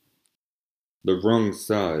The wrong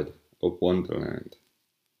side of Wonderland.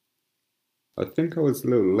 I think I was a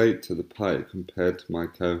little late to the party compared to my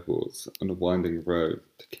cohorts on a winding road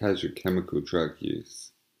to casual chemical drug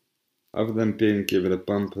use. Other than being given a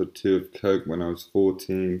bump or two of coke when I was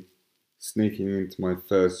 14, sneaking into my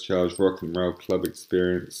first charged rock and roll club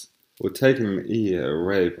experience, or taking an E at a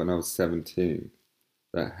rave when I was 17,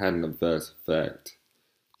 that had an adverse effect.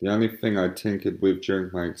 The only thing I tinkered with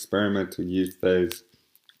during my experimental youth phase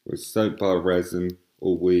was soap bar resin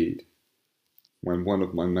or weed, when one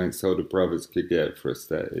of my mate's older brothers could get it for us,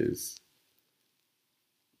 that is.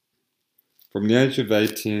 From the age of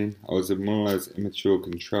 18, I was in one of those immature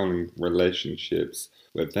controlling relationships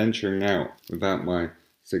where venturing out without my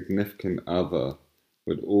significant other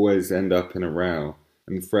would always end up in a row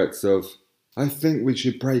and threats of, "I think we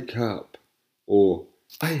should break up," or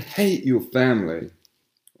 "I hate your family,"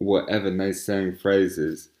 or whatever naysaying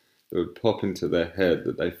phrases that would pop into their head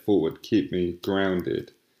that they thought would keep me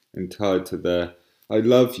grounded and tied to their "I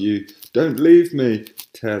love you, don't leave me"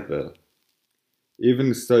 tether. Even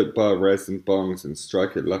the soap bar resin bongs and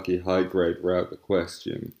strike it lucky high grade were out of the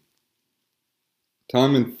question.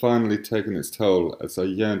 Time had finally taken its toll as I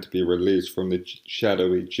yearned to be released from the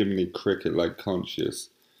shadowy Jiminy Cricket-like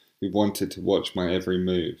conscience who wanted to watch my every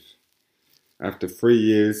move. After 3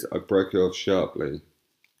 years, I broke it off sharply,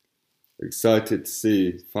 excited to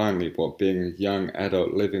see finally what being a young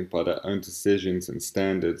adult living by their own decisions and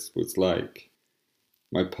standards was like.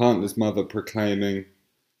 My partner's mother proclaiming,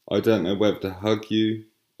 "I don't know whether to hug you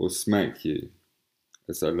or smack you,"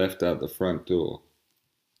 as I left out the front door.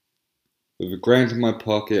 With £1 in my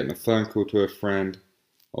pocket and a phone call to a friend,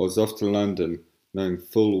 I was off to London, knowing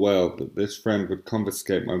full well that this friend would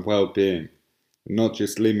confiscate my well-being and not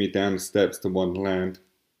just lead me down the steps to Wonderland,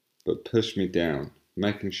 but push me down,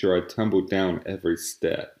 making sure I tumbled down every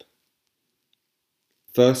step.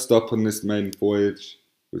 First stop on this maiden voyage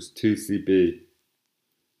was 2CB.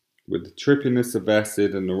 With the trippiness of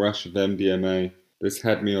acid and the rush of MDMA, this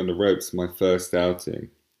had me on the ropes my first outing.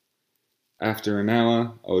 After an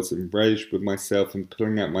hour, I was enraged with myself and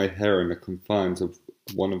pulling out my hair in the confines of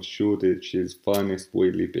one of Shoreditch's finest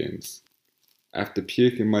wheelie bins. After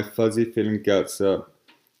puking my fuzzy-feeling guts up,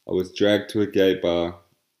 I was dragged to a gay bar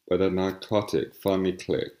where the narcotic finally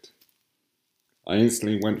clicked. I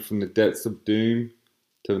instantly went from the depths of doom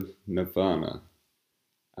to nirvana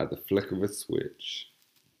at the flick of a switch.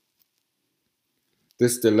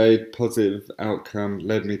 This delayed positive outcome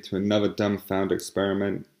led me to another dumbfound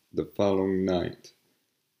experiment the following night.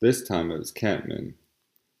 This time it was ketamine.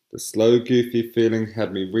 The slow, goofy feeling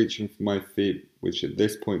had me reaching for my feet, which at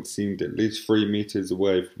this point seemed at least 3 meters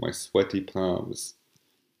away from my sweaty palms.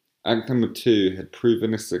 Act number 2 had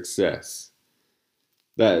proven a success.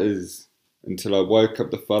 That is, until I woke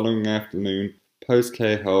up the following afternoon,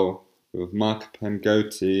 post-K-hole, with a marker pen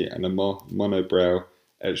goatee and a monobrow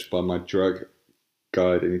etched by my drug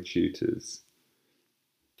guiding tutors.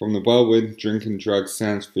 From the whirlwind drinking drug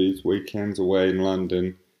sans foods weekends away in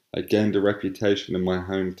London, I gained a reputation in my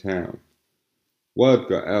hometown. Word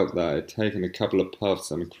got out that I had taken a couple of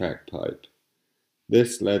puffs on a crack pipe.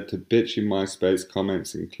 This led to bitchy MySpace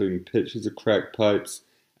comments including pictures of crack pipes,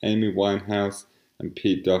 Amy Winehouse and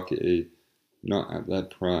Pete Doherty, not at their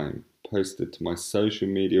prime, posted to my social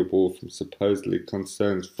media wall from supposedly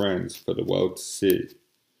concerned friends for the world to see.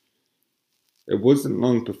 It wasn't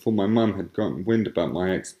long before my mum had gotten wind about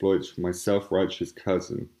my exploits from my self-righteous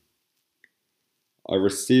cousin. I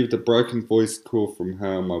received a broken voice call from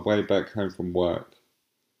her on my way back home from work.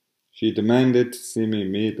 She demanded to see me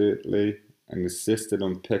immediately and insisted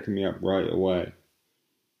on picking me up right away.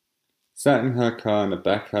 Sat in her car in a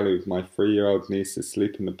back alley with my 3-year-old niece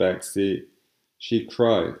asleep in the back seat, she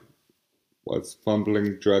cried whilst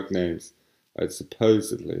fumbling drug names I'd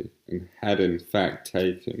supposedly and had in fact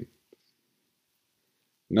taken.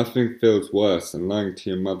 Nothing feels worse than lying to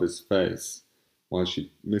your mother's face while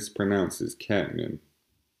she mispronounces ketamine.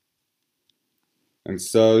 And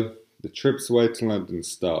so, the trips away to London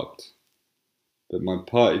stopped, but my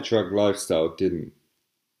party drug lifestyle didn't.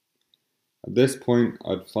 At this point,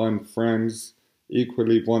 I'd find friends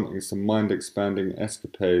equally wanting some mind-expanding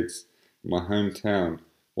escapades in my hometown,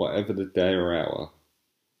 whatever the day or hour.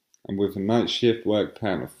 And with a night shift work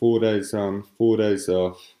pattern of 4 days on, 4 days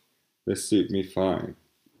off, this suited me fine.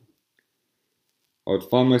 I would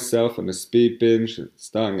find myself on a speed binge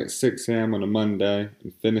starting at 6 AM on a Monday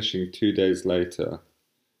and finishing 2 days later,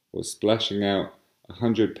 or splashing out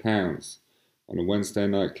 £100 on a Wednesday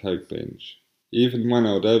night coke binge. Even when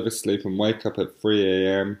I would oversleep and wake up at 3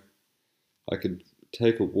 AM, I could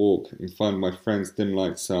take a walk and find my friend's dim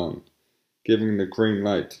light song, giving the green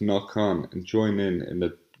light to knock on and join in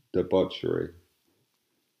the debauchery.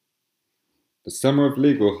 The summer of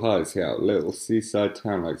legal highs hit our little seaside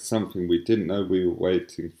town like something we didn't know we were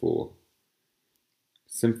waiting for.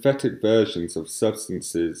 Synthetic versions of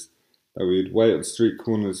substances that we would wait on street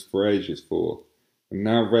corners for ages for are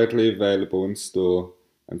now readily available in store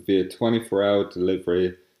and via 24-hour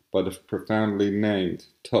delivery by the profoundly named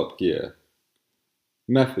Top Gear.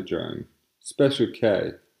 Methadone, Special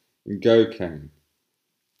K, and Cocaine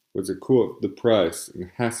was a quarter of the price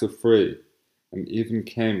and hassle-free, and even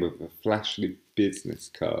came with a flashy business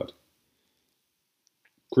card.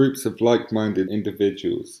 Groups of like-minded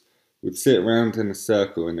individuals would sit around in a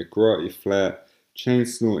circle in a grotty flat, chain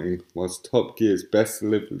snorting, whilst Top Gear's best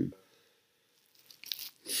delivery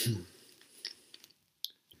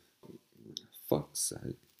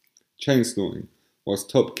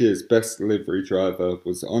Top Gear's best delivery driver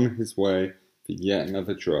was on his way for yet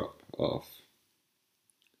another drop off.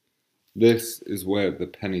 This is where the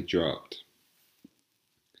penny dropped.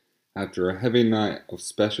 After a heavy night of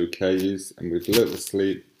Special K use and with little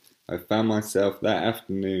sleep, I found myself that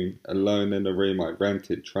afternoon alone in a room I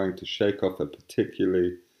rented trying to shake off a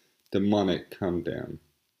particularly demonic come-down.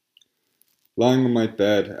 Lying on my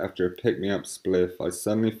bed after a pick-me-up spliff, I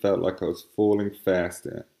suddenly felt like I was falling fast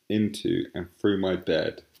into and through my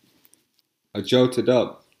bed. I jolted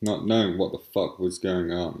up, not knowing what the fuck was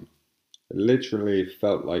going on. It literally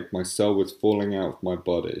felt like my soul was falling out of my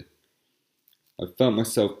body. I felt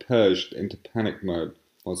myself purged into panic mode.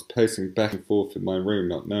 I was pacing back and forth in my room,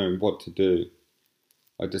 not knowing what to do.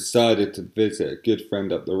 I decided to visit a good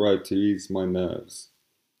friend up the road to ease my nerves.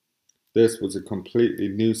 This was a completely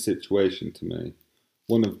new situation to me,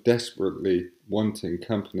 one of desperately wanting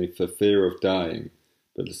company for fear of dying,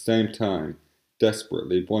 but at the same time,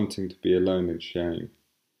 desperately wanting to be alone in shame.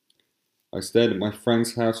 I stayed at my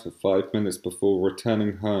friend's house for 5 minutes before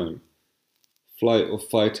returning home, flight or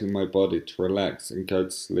fighting my body to relax and go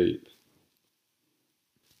to sleep.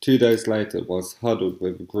 2 days later, whilst huddled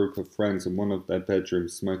with a group of friends in one of their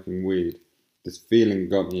bedrooms smoking weed, this feeling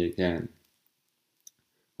got me again.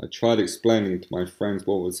 I tried explaining to my friends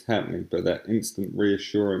what was happening, but their instant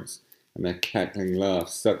reassurance and their cackling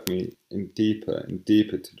laughs sucked me in deeper and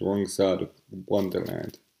deeper to the wrong side of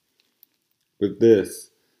Wonderland. With this,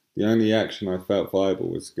 the only action I felt viable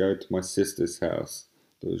was to go to my sister's house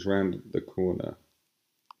that was round the corner.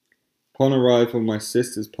 Upon arrival, my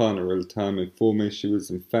sister's partner at the time informed me she was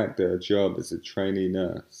in fact at her job as a trainee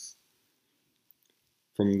nurse.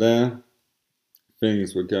 From there,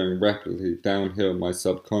 things were going rapidly downhill in my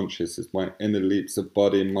subconscious as my inner leaps of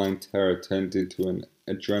body and mind terror turned into an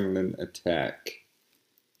adrenaline attack.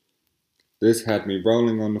 This had me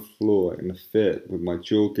rolling on the floor in a fit with my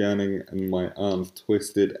jaw gurning and my arms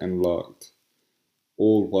twisted and locked.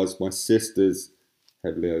 All whilst my sister's,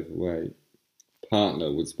 heavily overweight,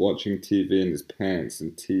 partner was watching TV in his pants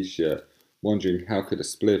and t-shirt, wondering how could a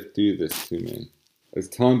spliff do this to me. As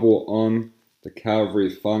time wore on, the cavalry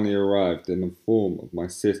finally arrived in the form of my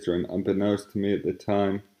sister and, unbeknownst to me at the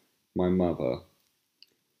time, my mother.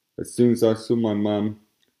 As soon as I saw my mum,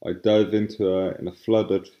 I dove into her in a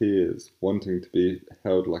flood of tears, wanting to be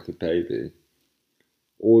held like a baby,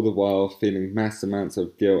 all the while feeling mass amounts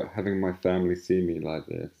of guilt having my family see me like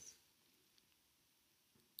this.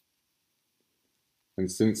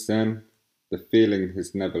 And since then, the feeling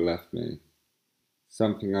has never left me,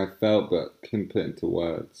 something I felt but couldn't put into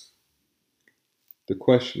words. The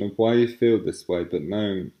question of why you feel this way but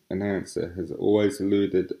knowing an answer has always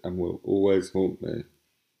eluded and will always haunt me.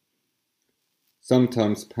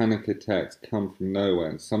 Sometimes panic attacks come from nowhere,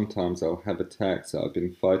 and sometimes I'll have attacks that I've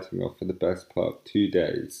been fighting off for the best part of 2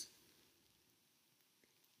 days.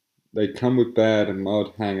 They come with bad and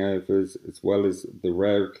mild hangovers, as well as the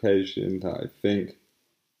rare occasion that I think,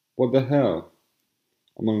 what the hell?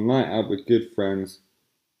 I'm on a night out with good friends,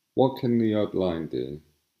 what can the odd line do?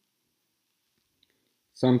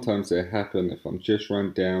 Sometimes they happen if I'm just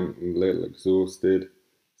run down and a little exhausted.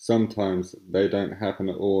 Sometimes they don't happen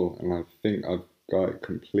at all and I think I've got it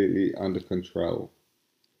completely under control.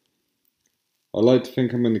 I like to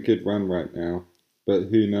think I'm in a good run right now, but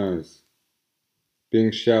who knows?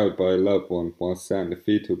 Being showered by a loved one while sat in a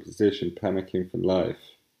fetal position panicking for life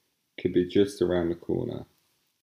could be just around the corner.